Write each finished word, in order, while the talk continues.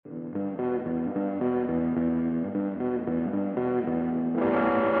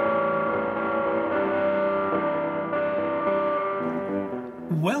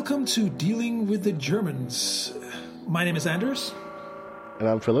Welcome to Dealing with the Germans. My name is Anders. And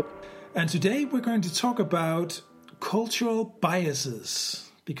I'm Philip. And today we're going to talk about cultural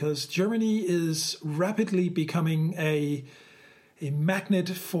biases, because Germany is rapidly becoming a magnet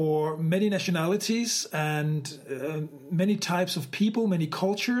for many nationalities and many types of people, many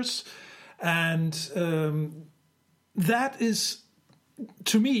cultures. And that is,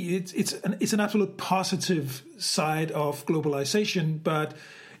 to me, it's an absolute positive side of globalization, but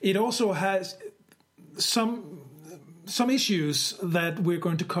it also has some issues that we're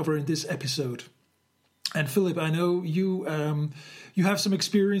going to cover in this episode. And Philip, I know you have some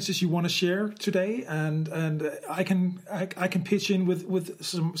experiences you want to share today, and I can pitch in with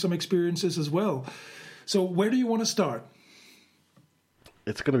some experiences as well. So where do you want to start?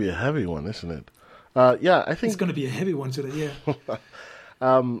 It's going to be a heavy one, isn't it? Yeah, I think it's going to be a heavy one today.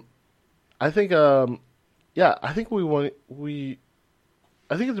 Yeah. I think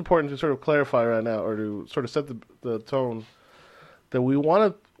it's important to sort of clarify right now, or to sort of set the tone, that we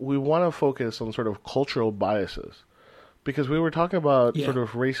want to focus on sort of cultural biases, because we were talking about sort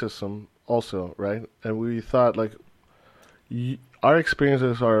of racism also, right? And we thought our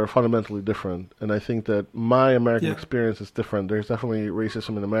experiences are fundamentally different, and I think that my American experience is different. There's definitely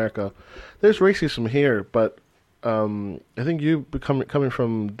racism in America. There's racism here, but I think you coming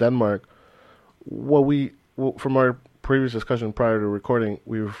from Denmark, from our previous discussion prior to recording,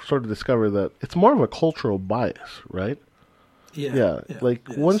 we've sort of discovered that it's more of a cultural bias, right? Yeah.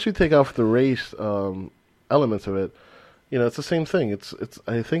 Once you take off the race elements of it, it's the same thing.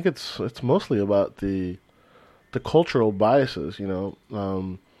 I think it's mostly about the cultural biases.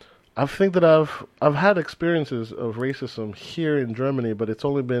 I think that I've had experiences of racism here in Germany, but it's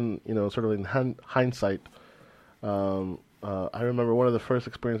only been sort of in hindsight. I remember one of the first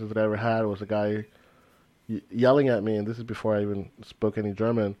experiences that I ever had was a guy yelling at me, and this is before I even spoke any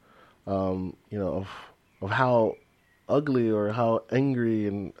German, of how ugly or how angry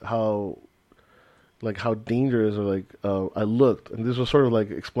and how dangerous I looked. And this was sort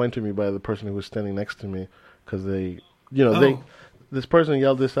of explained to me by the person who was standing next to me, because this person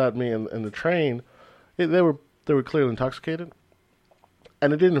yelled this at me in the train. They were clearly intoxicated.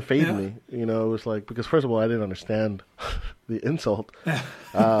 And it didn't faze me, it was because first of all, I didn't understand the insult.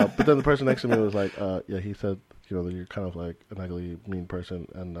 But then the person next to me was like, he said, that you're kind of like an ugly, mean person.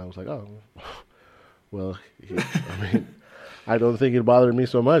 And I was like, oh, well, I don't think it bothered me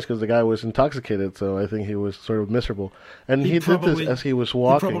so much because the guy was intoxicated. So I think he was sort of miserable. And he did this as he was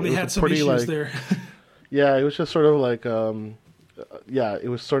walking. He probably had some issues there. Yeah, it was just sort of it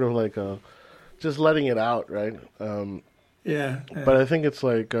was sort of just letting it out, right? Yeah. But I think it's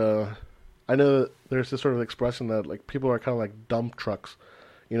I know that there's this sort of expression that people are kind of like dump trucks.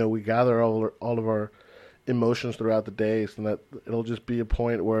 We gather all of our emotions throughout the days, and that it'll just be a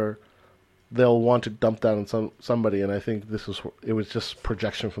point where they'll want to dump that on somebody. And I think it was just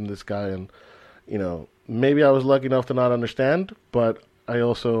projection from this guy. And maybe I was lucky enough to not understand, but I've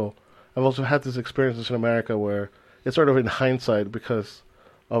also had this experiences in America where it's sort of in hindsight, because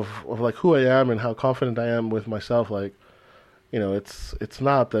of who I am and how confident I am with myself. It's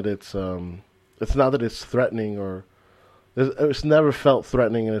not that it's threatening, or it's never felt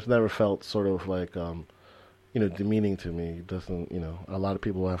threatening, and it's never felt sort of demeaning to me. It doesn't, a lot of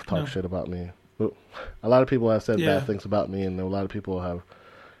people have talked shit about me. A lot of people have said bad things about me, and a lot of people have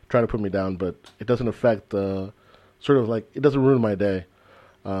tried to put me down, but it doesn't affect it doesn't ruin my day.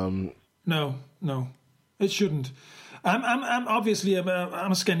 No, it shouldn't. I'm obviously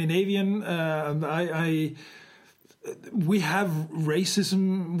I'm a Scandinavian. We have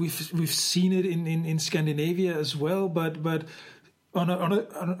racism. We've seen it in Scandinavia as well. But on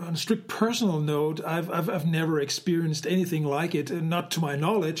a strict personal note, I've never experienced anything like it, not to my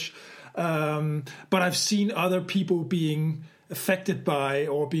knowledge. But I've seen other people being affected by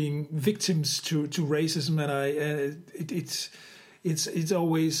or being victims to racism, and it's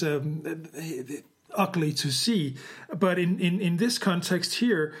always ugly to see. But in this context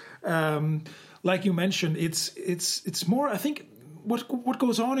here. Like you mentioned, it's more. I think what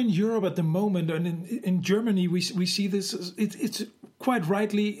goes on in Europe at the moment, and in Germany, we see this. It's quite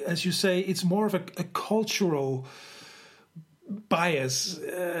rightly, as you say, it's more of a cultural bias.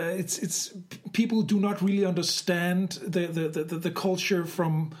 It's people do not really understand the culture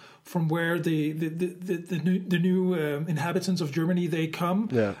from where the new inhabitants of Germany they come.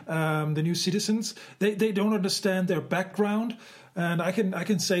 The new citizens, they don't understand their background. And I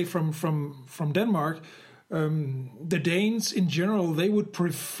can say from Denmark, the Danes in general, they would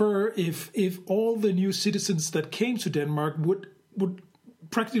prefer if all the new citizens that came to Denmark would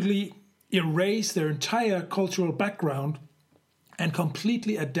practically erase their entire cultural background and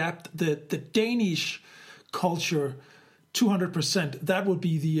completely adapt the Danish culture 200%. That would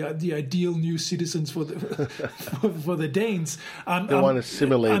be the ideal new citizens for the for the Danes. They want to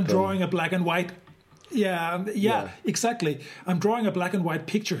simulate. I'm drawing a black and white. Yeah, exactly. I'm drawing a black and white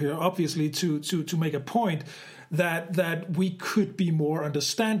picture here, obviously, to make a point that we could be more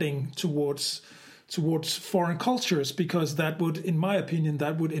understanding towards foreign cultures, because that would, in my opinion,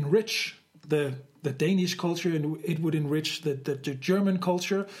 that would enrich the Danish culture, and it would enrich the German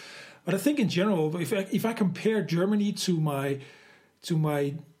culture. But I think in general, if I compare Germany to my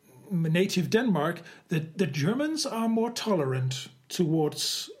native Denmark, the Germans are more tolerant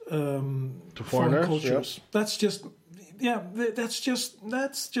towards foreign cultures. Yep. That's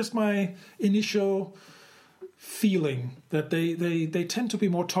just my initial feeling, that they tend to be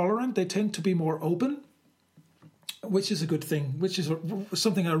more tolerant. They tend to be more open, which is a good thing. Which is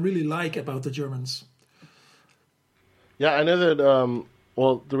something I really like about the Germans. Yeah, I know that.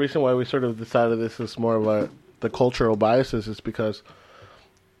 Well, the reason why we sort of decided this is more about the cultural biases is because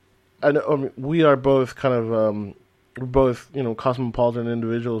we are both kind of we're both cosmopolitan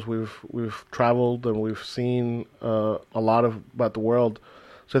individuals. We've traveled and we've seen a lot about the world.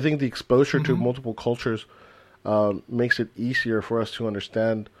 So I think the exposure to multiple cultures makes it easier for us to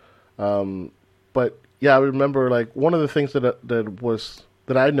understand. But yeah, I remember like one of the things that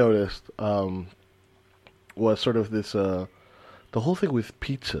I noticed was sort of this. The whole thing with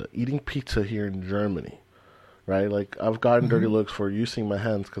pizza, eating pizza here in Germany, right? Like I've gotten dirty looks for using my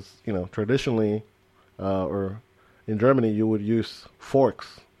hands because, traditionally, or in Germany, you would use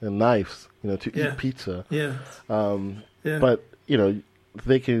forks and knives, to eat pizza. Yeah. But,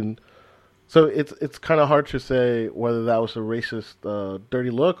 they can, so it's kind of hard to say whether that was a racist, dirty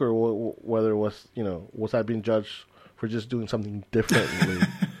look, or whether it was, was I being judged for just doing something differently,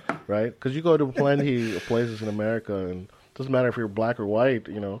 right? Because you go to plenty of places in America and doesn't matter if you're black or white,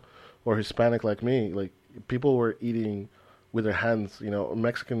 or Hispanic like me. Like people were eating with their hands.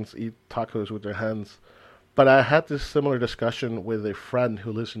 Mexicans eat tacos with their hands. But I had this similar discussion with a friend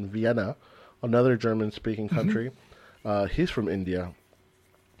who lives in Vienna, another German-speaking country. He's from India,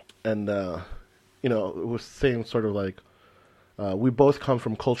 and it was saying sort of like we both come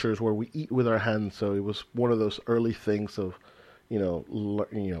from cultures where we eat with our hands. So it was one of those early things of,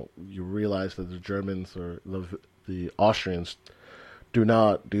 you realize that the Germans or the Austrians do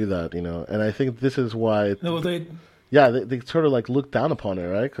not do that, and I think this is why. They sort of like look down upon it,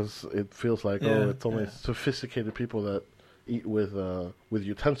 right? Because it feels like it's only sophisticated people that eat with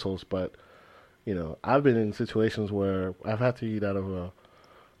utensils. But I've been in situations where I've had to eat out of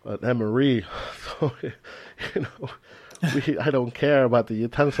an MRE, so I don't care about the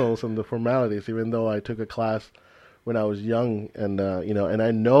utensils and the formalities, even though I took a class when I was young, and and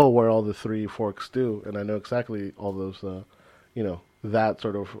I know where all the 3 forks do, and I know exactly all those, that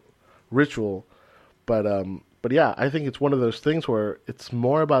sort of ritual. But yeah, I think it's one of those things where it's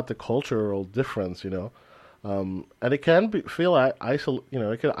more about the cultural difference, and it can feel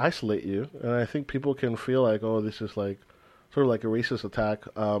it can isolate you, and I think people can feel like, oh, this is like sort of like a racist attack,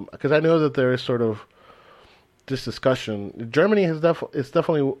 because I know that there is sort of this discussion. Germany is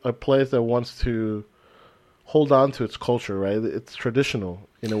definitely a place that wants to hold on to its culture, right? It's traditional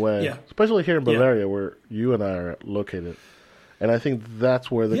in a way, especially here in Bavaria, where you and I are located. And I think that's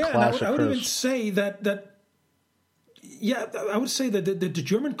where the clash occurs. I would even say that I would say that the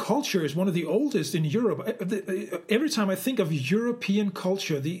German culture is one of the oldest in Europe. Every time I think of European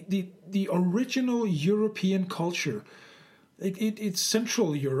culture, the original European culture, it's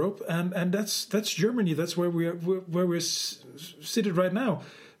Central Europe, and that's Germany. That's where we're seated right now.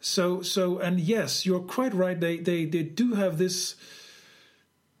 So, and yes, you're quite right. They do have this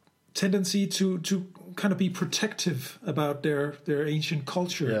tendency to kind of be protective about their ancient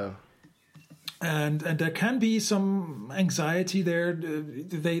culture. Yeah. And there can be some anxiety there.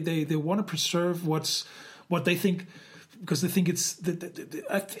 They want to preserve what they think, because they think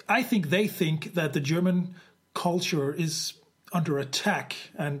I think they think that the German culture is under attack,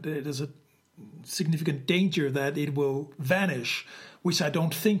 and there's a significant danger that it will vanish, which I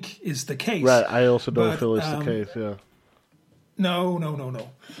don't think is the case. Right, I also don't feel it's the case, yeah. No.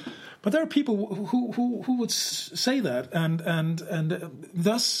 But there are people who would say that, and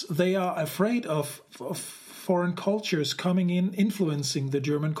thus they are afraid of foreign cultures coming in, influencing the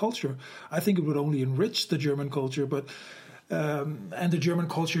German culture. I think it would only enrich the German culture, but and the German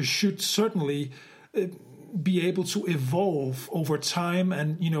culture should certainly be able to evolve over time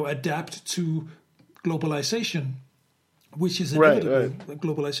and adapt to globalization. which is inevitable. Right.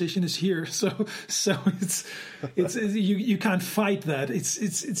 Globalization is here, so it's you can't fight that.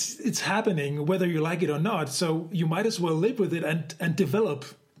 It's happening whether you like it or not. So you might as well live with it and develop.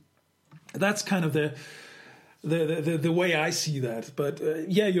 That's kind of the way I see that. But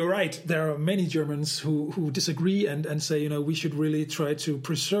yeah, you're right. There are many Germans who disagree and say, we should really try to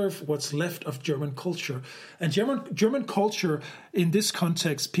preserve what's left of German culture. And German culture in this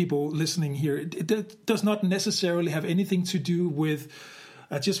context, people listening here, it does not necessarily have anything to do with.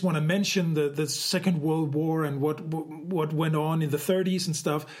 I just want to mention the Second World War and what went on in the 30s and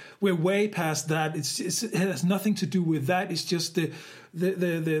stuff. We're way past that. It has nothing to do with that. It's just the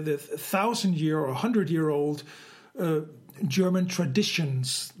 1,000-year or 100-year-old German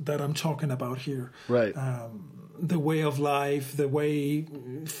traditions that I'm talking about here. Right. The way of life, the way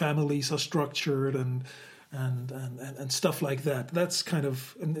families are structured, and stuff like that. That's kind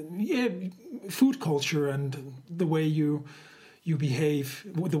of food culture and the way you behave,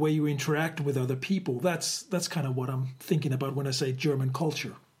 the way you interact with other people. That's kind of what I'm thinking about when I say German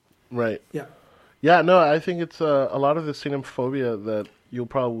culture. Right. Yeah. Yeah, no, I think it's a lot of the xenophobia that you'll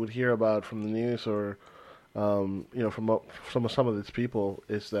probably would hear about from the news or, from some of these people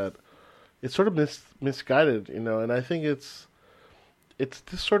is that it's sort of misguided, and I think it's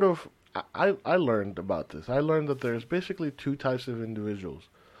this sort of, I learned about this. I learned that there's basically two types of individuals.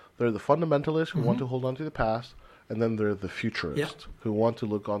 There are the fundamentalists who want to hold on to the past, and then there are the futurists who want to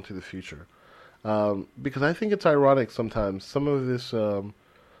look onto the future. Because I think it's ironic sometimes, some of this...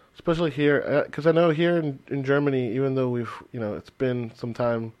 especially here, because I know here in Germany, even though it's been some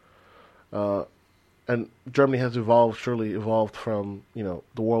time, and Germany has surely evolved from,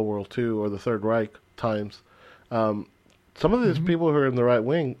 the World War II or the Third Reich times. Some of these people who are in the right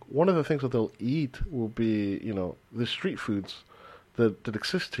wing, one of the things that they'll eat will be, the street foods that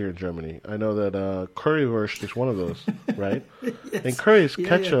exist here in Germany. I know that currywurst is one of those, right? Yes. And curry is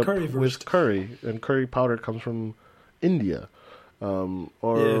ketchup with curry, and curry powder comes from India.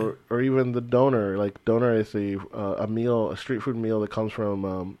 Or even the doner. Like doner is a street food meal that comes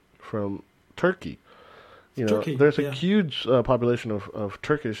from Turkey. Turkey, there's a huge population of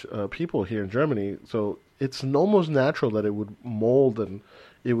Turkish people here in Germany, so it's almost natural that it would mold and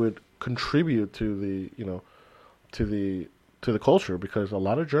it would contribute to the culture, because a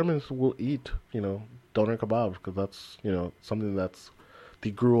lot of Germans will eat doner kebabs because that's something they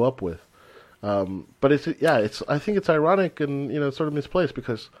grew up with. But I think it's ironic and sort of misplaced,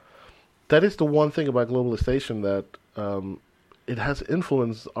 because that is the one thing about globalization that it has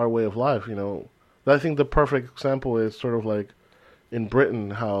influenced our way of life. I think the perfect example is sort of like in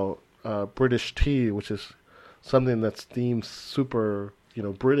Britain, how British tea, which is something that's deemed super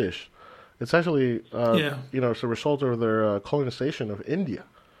British, it's actually it's a result of their colonization of India.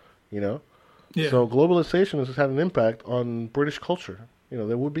 So globalization has had an impact on British culture.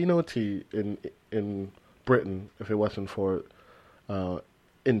 There would be no tea in Britain if it wasn't for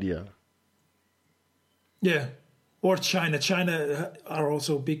India. Yeah, or China. China are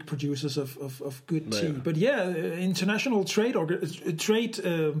also big producers of good tea. But international trade what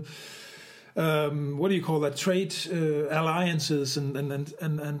do you call that? Trade alliances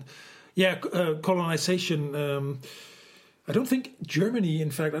and colonization. I don't think Germany, in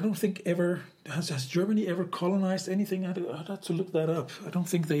fact, has Germany ever colonized anything? I'd have to look that up. I don't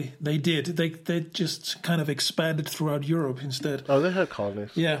think they did. They just kind of expanded throughout Europe instead. Oh, they had colonies.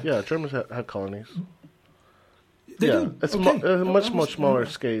 Yeah, Germans had colonies. They do? It's a much smaller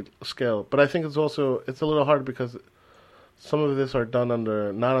scale. But I think it's a little hard because some of this are done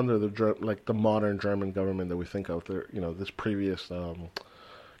not under the modern German government that we think of. This previous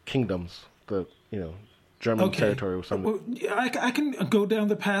kingdoms that German territory or something. I can go down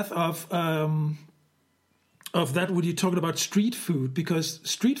the path of that when you're talking about street food, because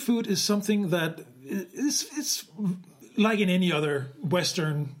street food is something that it's like in any other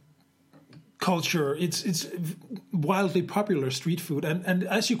Western culture. It's wildly popular, street food, and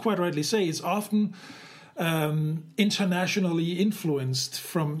as you quite rightly say, it's often internationally influenced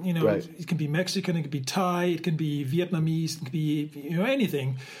from Right. It can be Mexican, it can be Thai, it can be Vietnamese, it can be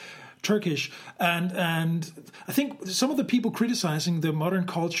anything. Turkish, and I think some of the people criticizing the modern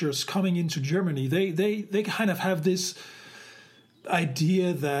cultures coming into Germany, they kind of have this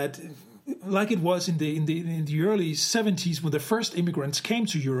idea that, like it was in the early 70s when the first immigrants came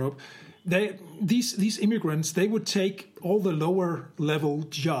to Europe, these immigrants, they would take all the lower level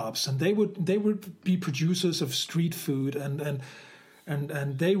jobs, and they would be producers of street food and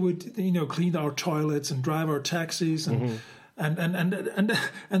they would clean our toilets and drive our taxis and. Mm-hmm.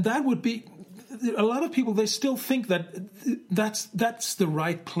 And that would be, a lot of people, they still think that that's the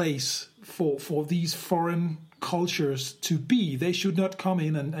right place for these foreign cultures to be. They should not come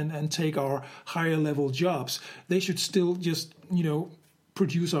in and take our higher level jobs. They should still just,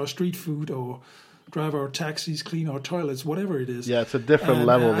 produce our street food or drive our taxis, clean our toilets, whatever it is. Yeah, it's a different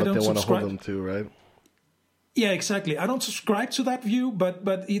level that they want to hold them to, right? Yeah, exactly. I don't subscribe to that view, but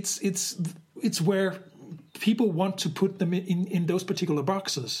it's where people want to put them in those particular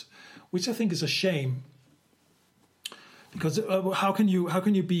boxes, which I think is a shame. Because how can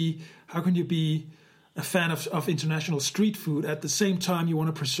you be a fan of international street food at the same time you want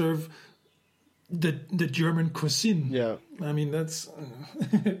to preserve the German cuisine? Yeah, I mean that's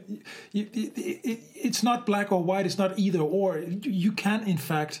it's not black or white. It's not either or. You can in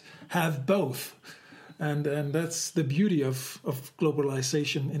fact have both, and that's the beauty of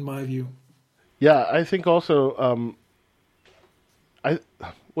globalization, in my view. Yeah, I think also it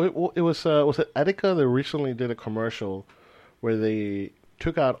was it Edeka that recently did a commercial where they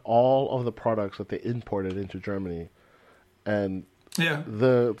took out all of the products that they imported into Germany, and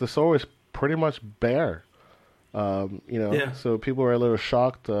the store was pretty much bare. So people were a little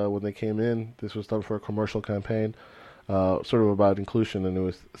shocked when they came in. This was done for a commercial campaign, sort of about inclusion, and it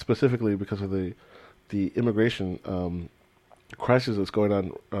was specifically because of the immigration crisis that's going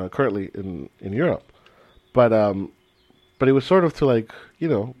on currently in Europe. But it was sort of to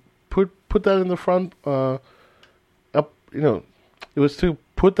put that in the front. It was to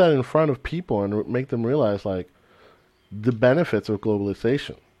put that in front of people and make them realize the benefits of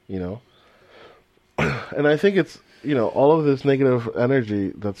globalization, And I think it's, all of this negative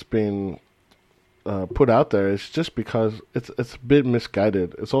energy that's being put out there is just because it's a bit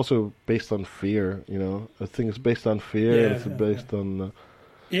misguided. It's also based on fear, I think it's based on fear. And it's based on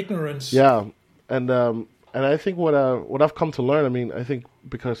ignorance. Yeah. And I think what I've come to learn, I think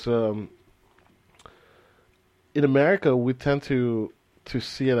because in America, we tend to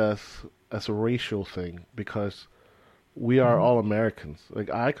see it as a racial thing because we are all Americans.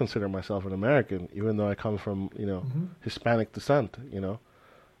 I consider myself an American, even though I come from Hispanic descent.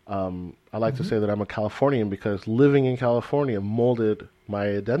 I like to say that I'm a Californian because living in California molded my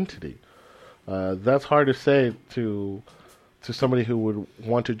identity. That's hard to say to somebody who would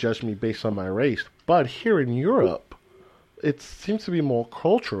want to judge me based on my race. But here in Europe, it seems to be more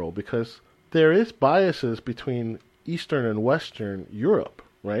cultural because there is biases between Eastern and Western Europe,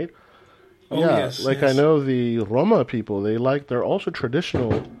 right? Oh, yes. I know the Roma people, they're also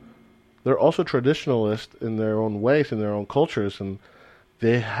traditional. They're also traditionalist in their own ways, in their own cultures, and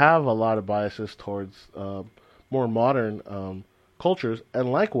they have a lot of biases towards more modern cultures,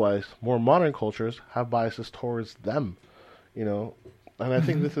 and likewise, more modern cultures have biases towards them, And I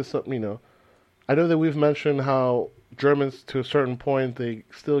think this is something, I know that we've mentioned how Germans, to a certain point, they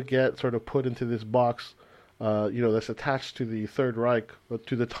still get sort of put into this box, that's attached to the Third Reich, or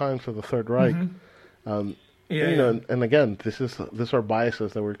to the times of the Third Reich. And again, these are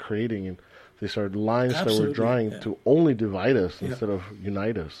biases that we're creating, and these are lines that we're drawing to only divide us instead of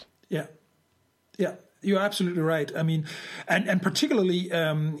unite us. Yeah, yeah, you're absolutely right. And particularly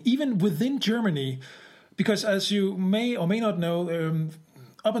even within Germany, because as you may or may not know,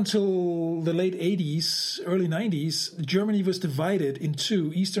 up until the late 80s, early 90s, Germany was divided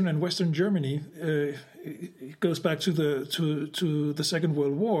into Eastern and Western Germany. It goes back to the Second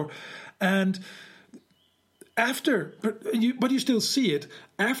World War, and but you still see it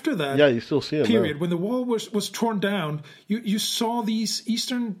after that. Yeah, you still see it period now. When the wall was torn down. You saw these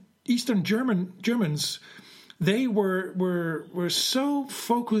Eastern Germans. They were so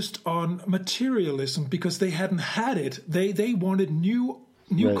focused on materialism because they hadn't had it. They wanted new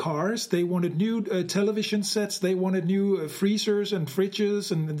cars. They wanted new television sets. They wanted new freezers and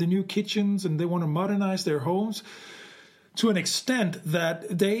fridges and the new kitchens, and they want to modernize their homes to an extent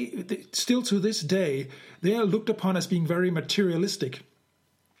that they still to this day they are looked upon as being very materialistic.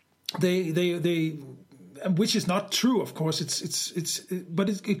 They which is not true, of course. But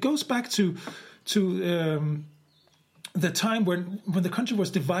it goes back to the time when the country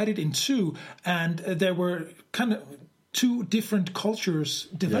was divided in two, and there were kind of two different cultures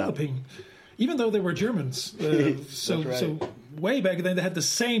developing, even though they were Germans. So way back then they had the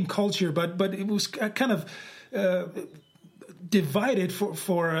same culture, but it was kind of divided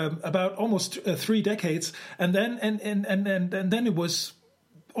for about almost 3 decades, and then and then it was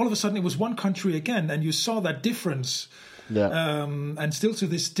all of a sudden it was one country again, and you saw that difference. Yeah. And still to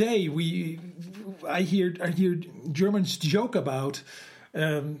this day, I hear Germans joke about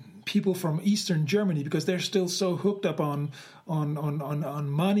people from Eastern Germany because they're still so hooked up on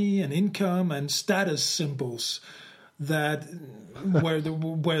money and income and status symbols that where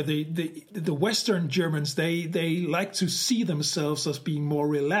the Western Germans they like to see themselves as being more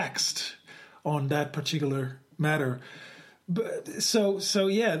relaxed on that particular matter. But so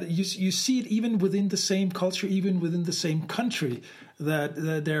yeah, you see it even within the same culture, even within the same country, that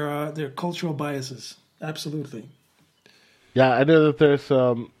there are cultural biases. Absolutely. Yeah, I know that there's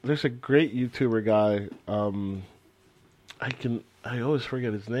a great YouTuber guy. I always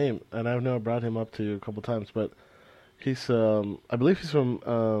forget his name, and I know I brought him up to you a couple times, but he's I believe he's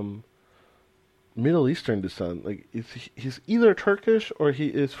from Middle Eastern descent. Like he's either Turkish or he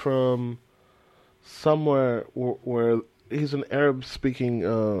is from somewhere where he's an Arab-speaking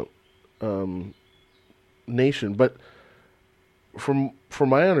nation. But from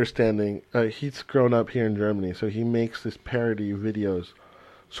my understanding, he's grown up here in Germany, so he makes this parody videos,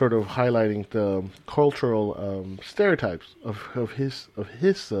 sort of highlighting the cultural stereotypes of his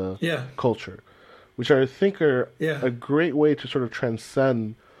culture, which I think are a great way to sort of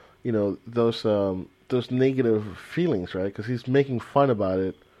transcend, those negative feelings, right? Because he's making fun about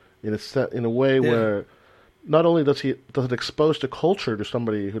it in a way where not only does it expose the culture to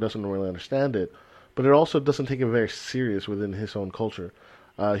somebody who doesn't really understand it, but it also doesn't take it very serious within his own culture.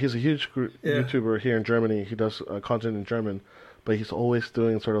 He's a huge YouTuber here in Germany. He does content in German, but he's always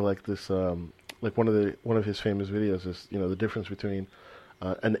doing sort of like this. Like one of his famous videos is the difference between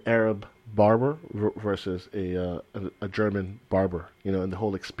an Arab barber versus a German barber. And the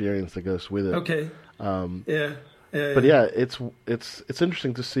whole experience that goes with it. Okay. But yeah, it's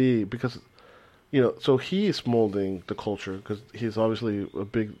interesting to see because. So he's molding the culture because he's obviously a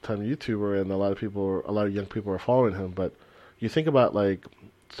big time YouTuber, and a lot of young people are following him. But you think about like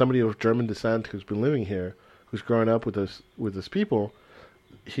somebody of German descent who's been living here, who's growing up with this people,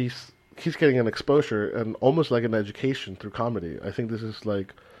 he's getting an exposure and almost like an education through comedy. I think this is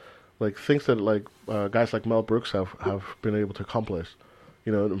like things that like guys like Mel Brooks have been able to accomplish,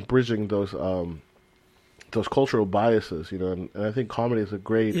 bridging those cultural biases, and I think comedy is a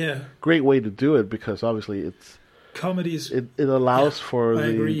great way to do it because obviously it allows for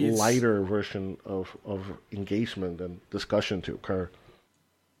the lighter version of engagement and discussion to occur.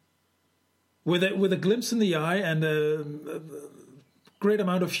 With a glimpse in the eye and a great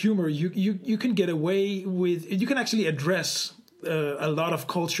amount of humor, you can get away with. You can actually address a lot of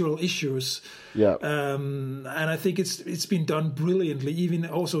cultural issues. Yeah. And I think it's been done brilliantly, even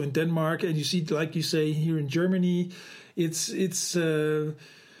also in Denmark. And you see, like you say, here in Germany, it's and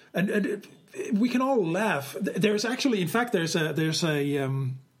we can all laugh. There's actually, in fact, there's a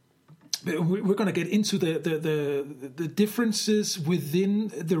we're going to get into the differences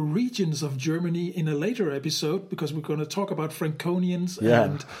within the regions of Germany in a later episode, because we're going to talk about Franconians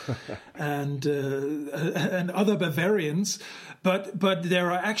and other Bavarians. But there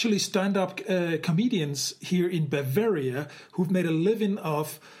are actually stand-up comedians here in Bavaria who've made a living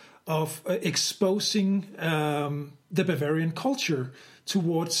of exposing the Bavarian culture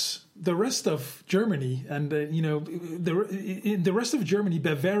towards the rest of Germany, and in the rest of Germany,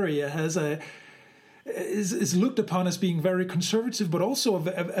 Bavaria is looked upon as being very conservative, but also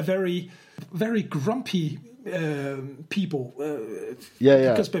a very, very grumpy people.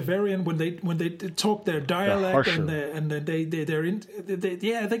 Because Bavarian, when they talk their dialect they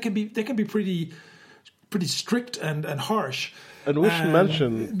can be pretty strict and harsh. And we should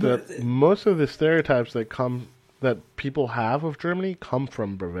mention that most of the stereotypes that people have of Germany come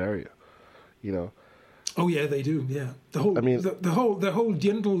from Bavaria, Oh yeah, they do. Yeah, the whole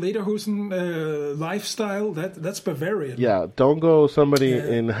Dirndl Lederhosen lifestyle that's Bavarian. Yeah, don't go somebody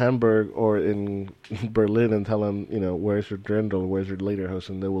in Hamburg or in Berlin and tell them where's your Dirndl, where's your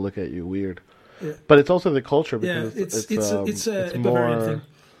Lederhosen. They will look at you weird. Yeah. But it's also the culture because it's a Bavarian thing.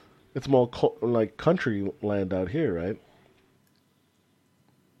 It's more like country land out here, right?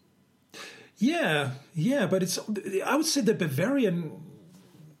 Yeah, but I would say the Bavarian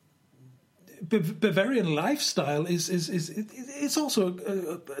lifestyle is also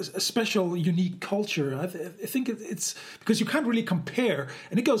a special, unique culture. I think it's because you can't really compare,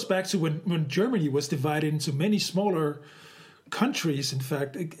 and it goes back to when Germany was divided into many smaller countries. In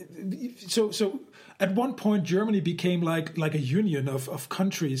fact, so at one point Germany became like a union of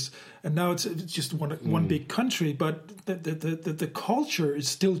countries, and now it's just one big country. But the culture is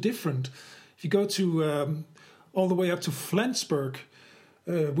still different. If you go to all the way up to Flensburg,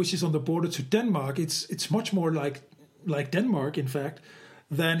 which is on the border to Denmark, it's much more like Denmark, in fact,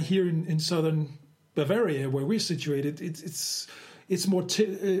 than here in southern Bavaria, where we're situated. It's more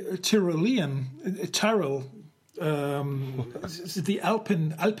Tyrolean, Tyrol, the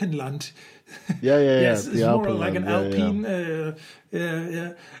Alpenland. Yes, it's more like an Alpine.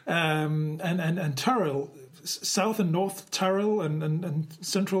 And Tyrol. South and North Tyrol and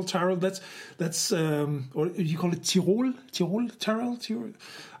Central Tyrol. That's or you call it Tyrol?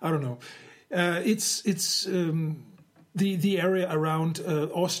 I don't know. It's the area around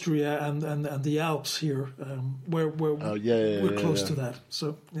Austria and the Alps here, where we're close to that.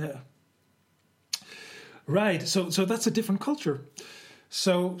 So yeah, right. So that's a different culture.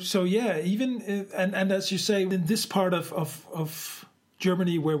 So yeah, even and as you say, in this part of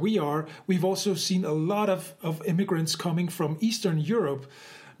Germany where we are, we've also seen a lot of immigrants coming from Eastern Europe,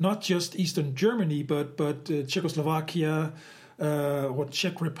 not just Eastern Germany, but Czechoslovakia, or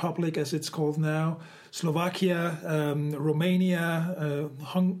Czech Republic as it's called now, Slovakia, Romania,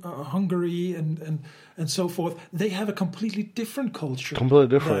 Hungary, and so forth. They have a completely different culture. Completely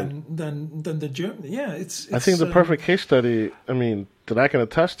different than the German. Yeah, it's I think the perfect case study, I mean, that I can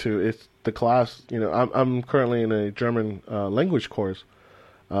attest to is the class. You know, I'm currently in a German language course.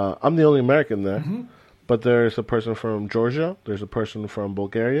 I'm the only American there, but there's a person from Georgia, there's a person from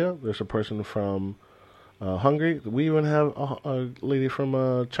Bulgaria, there's a person from Hungary. We even have a lady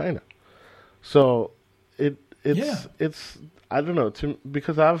from China. So it's I don't know,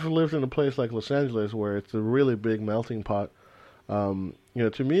 because I've lived in a place like Los Angeles where it's a really big melting pot. You know,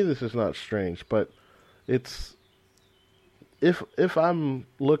 to me this is not strange, but it's if I'm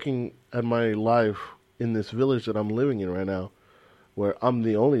looking at my life in this village that I'm living in right now, where I'm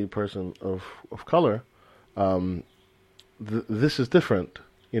the only person of color, this is different,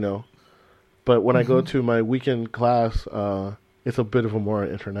 you know. But when I go to my weekend class, it's a bit of a more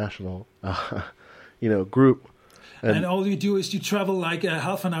international, you know, group. And all you do is you travel like a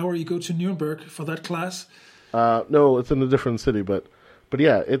half an hour. You go to Nuremberg for that class. No, it's in a different city, but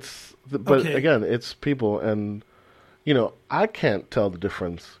yeah, again, it's people, and you know, I can't tell the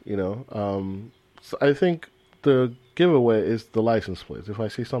difference. You know, so I think the giveaway is the license plate. If I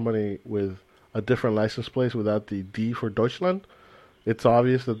see somebody with a different license plate without the D for Deutschland, it's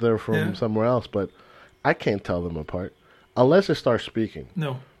obvious that they're from somewhere else, but I can't tell them apart unless they start speaking.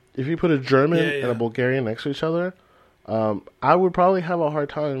 No. If you put a German and a Bulgarian next to each other, I would probably have a hard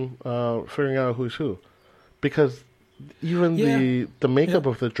time figuring out who's who, because even the makeup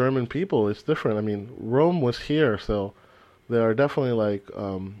of the German people is different. I mean, Rome was here, so there are definitely like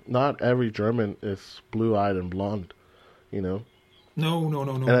not every German is blue-eyed and blonde, you know. No.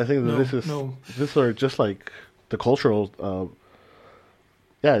 And I think that this are just like the cultural.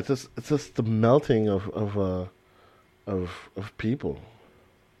 It's just the melting of people.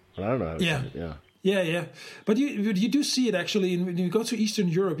 I don't know. Yeah. But you do see it actually when you go to Eastern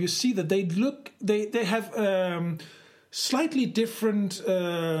Europe. You see that they have slightly different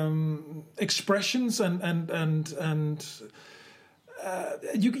expressions and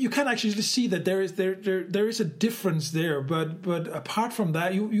you can actually see that there is a difference there. But apart from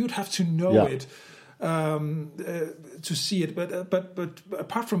that, you'd have to know it. To see it, but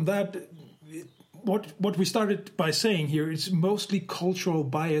apart from that, what we started by saying here is mostly cultural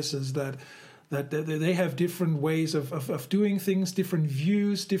biases that they have different ways of doing things, different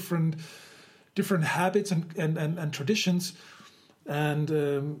views, different habits and traditions, and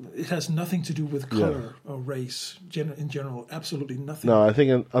it has nothing to do with color or race in general. Absolutely nothing. No, I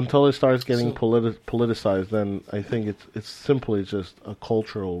think until it starts getting politicized, then I think it's simply just a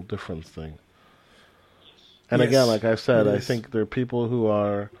cultural difference thing. And again, like I said, I think there are people who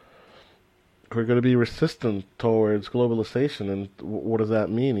are going to be resistant towards globalization, and what does that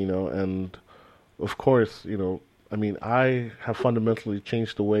mean, you know? And of course, you know, I mean, I have fundamentally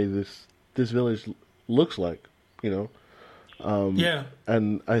changed the way this village looks like, you know.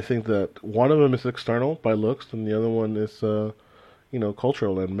 And I think that one of them is external by looks, and the other one is, you know,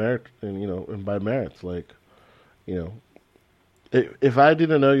 cultural and merit, and you know, and by merits, like, you know. If I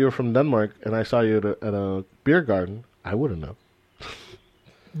didn't know you were from Denmark and I saw you at a beer garden, I wouldn't know.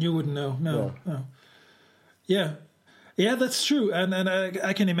 You wouldn't know, no. Yeah, that's true, and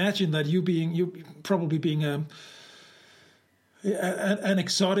I can imagine that you probably being an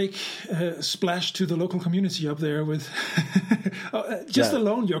exotic splash to the local community up there with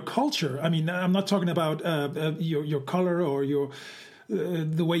alone your culture. I mean, I'm not talking about your color or your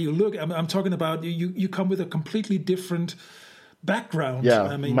the way you look. I'm talking about you come with a completely different background. Yeah,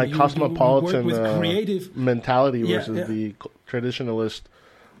 I mean, my cosmopolitan with creative mentality versus the traditionalist,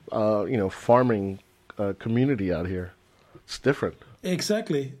 you know, farming community out here. It's different.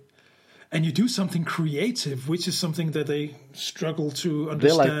 Exactly. And you do something creative, which is something that they struggle to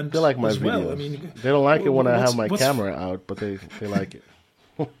understand. They like my videos. Well. I mean, they don't like it when I have my camera out, but they like it.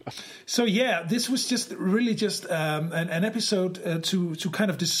 So this was just an episode to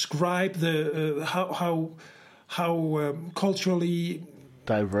kind of describe the how culturally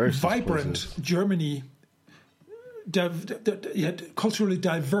diverse, vibrant Germany, culturally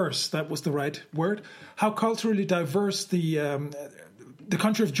diverse. That was the right word. How culturally diverse the the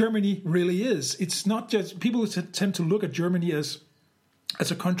country of Germany really is. It's not just people tend to look at Germany as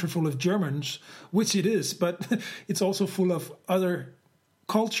a country full of Germans, which it is, but it's also full of other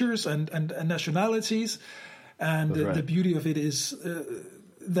cultures and nationalities. And right. The beauty of it is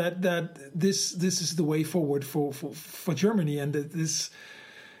that this is the way forward for Germany, and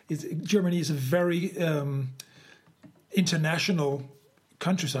Germany is a very international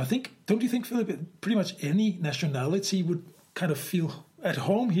country. So I think, don't you think, Philip, pretty much any nationality would kind of feel at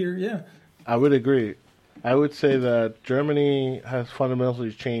home here? Yeah, I would agree. I would say that Germany has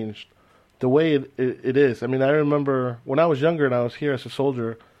fundamentally changed the way it is. I mean, I remember when I was younger and I was here as a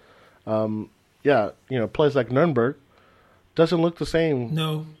soldier, a place like Nuremberg doesn't look the same.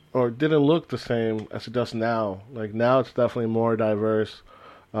 No. Or didn't look the same as it does now. Like, now it's definitely more diverse,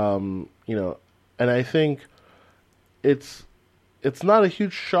 and I think it's not a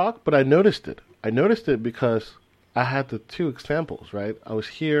huge shock, but I noticed it. I noticed it because I had the two examples, right? I was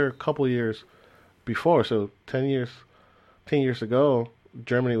here a couple years before, so 10 years ago,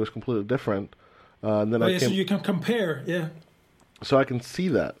 Germany was completely different. And then so you can compare, yeah. So I can see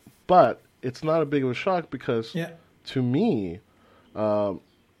that. But it's not a big of a shock because, to me,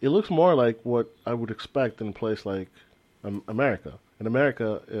 it looks more like what I would expect in a place like America. In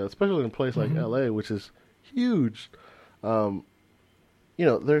America, especially in a place like LA, which is huge,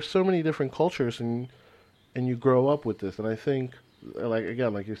 there's so many different cultures, and you grow up with this. And I think,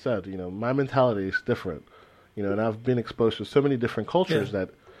 like you said, my mentality is different, and I've been exposed to so many different cultures that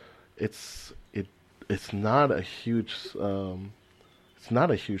it's not a huge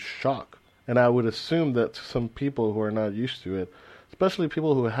shock. And I would assume that some people who are not used to it, especially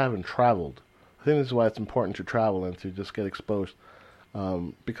people who haven't traveled, I think this is why it's important to travel and to just get exposed,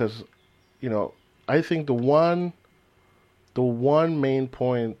 because I think the one main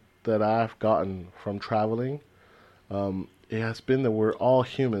point that I've gotten from traveling, it has been that we're all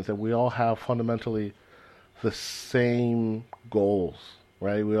humans, and we all have fundamentally the same goals,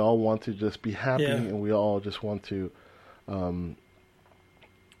 right? We all want to just be happy, and we all just want to,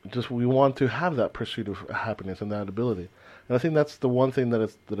 we want to have that pursuit of happiness and that ability. And I think that's the one thing that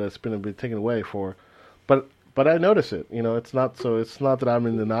has been a bit taken away for, but I notice it. It's not that I'm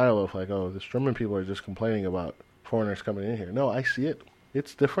in denial of like, oh, the German people are just complaining about foreigners coming in here. No, I see it.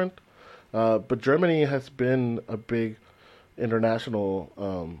 It's different. But Germany has been a big international,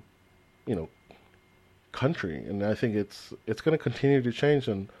 country, and I think it's going to continue to change.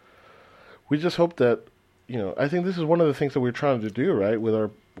 And we just hope that, I think this is one of the things that we're trying to do, right, with our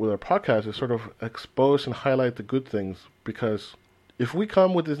podcast, is sort of expose and highlight the good things, because if we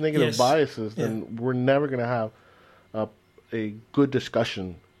come with these negative biases, then we're never going to have a good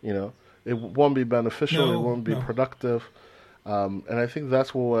discussion. It won't be beneficial. It won't be productive. And I think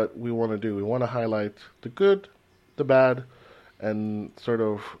that's what we want to do. We want to highlight the good, the bad, and sort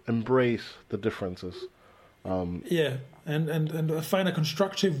of embrace the differences. And find a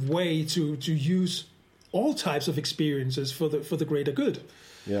constructive way to use all types of experiences for the greater good.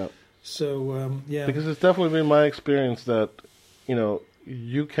 Yeah. So because it's definitely been my experience that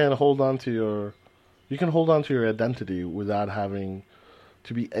you can hold on to your identity without having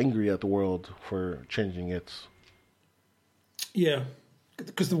to be angry at the world for changing its. Yeah,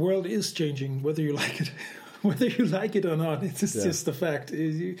 because the world is changing, whether you like it, or not. It's just a fact.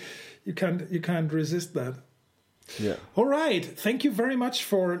 You can't resist that. Yeah. All right. Thank you very much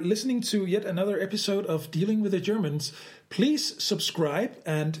for listening to yet another episode of Dealing with the Germans. Please subscribe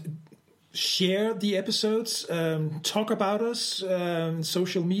and share the episodes. Talk about us,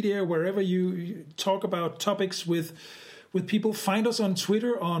 social media, wherever you talk about topics with people. Find us on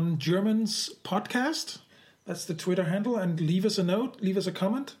Twitter on Germans Podcast. That's the Twitter handle. And leave us a note. Leave us a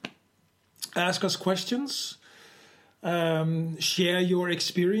comment. Ask us questions. Share your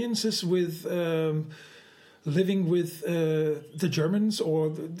experiences with living with the Germans or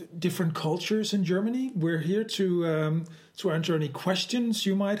the different cultures in Germany. We're here to answer any questions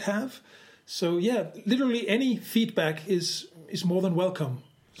you might have. So literally any feedback is more than welcome.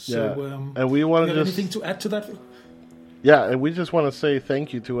 So and we want to just anything to add to that? Yeah, and we just want to say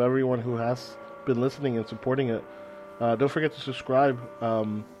thank you to everyone who has been listening and supporting it. Don't forget to subscribe.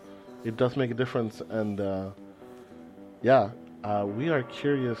 It does make a difference, and we are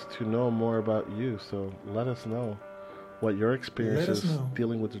curious to know more about you, so let us know what your experiences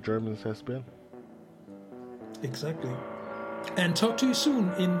dealing with the Germans has been. Exactly. And talk to you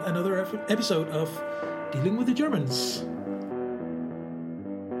soon in another episode of Dealing with the Germans.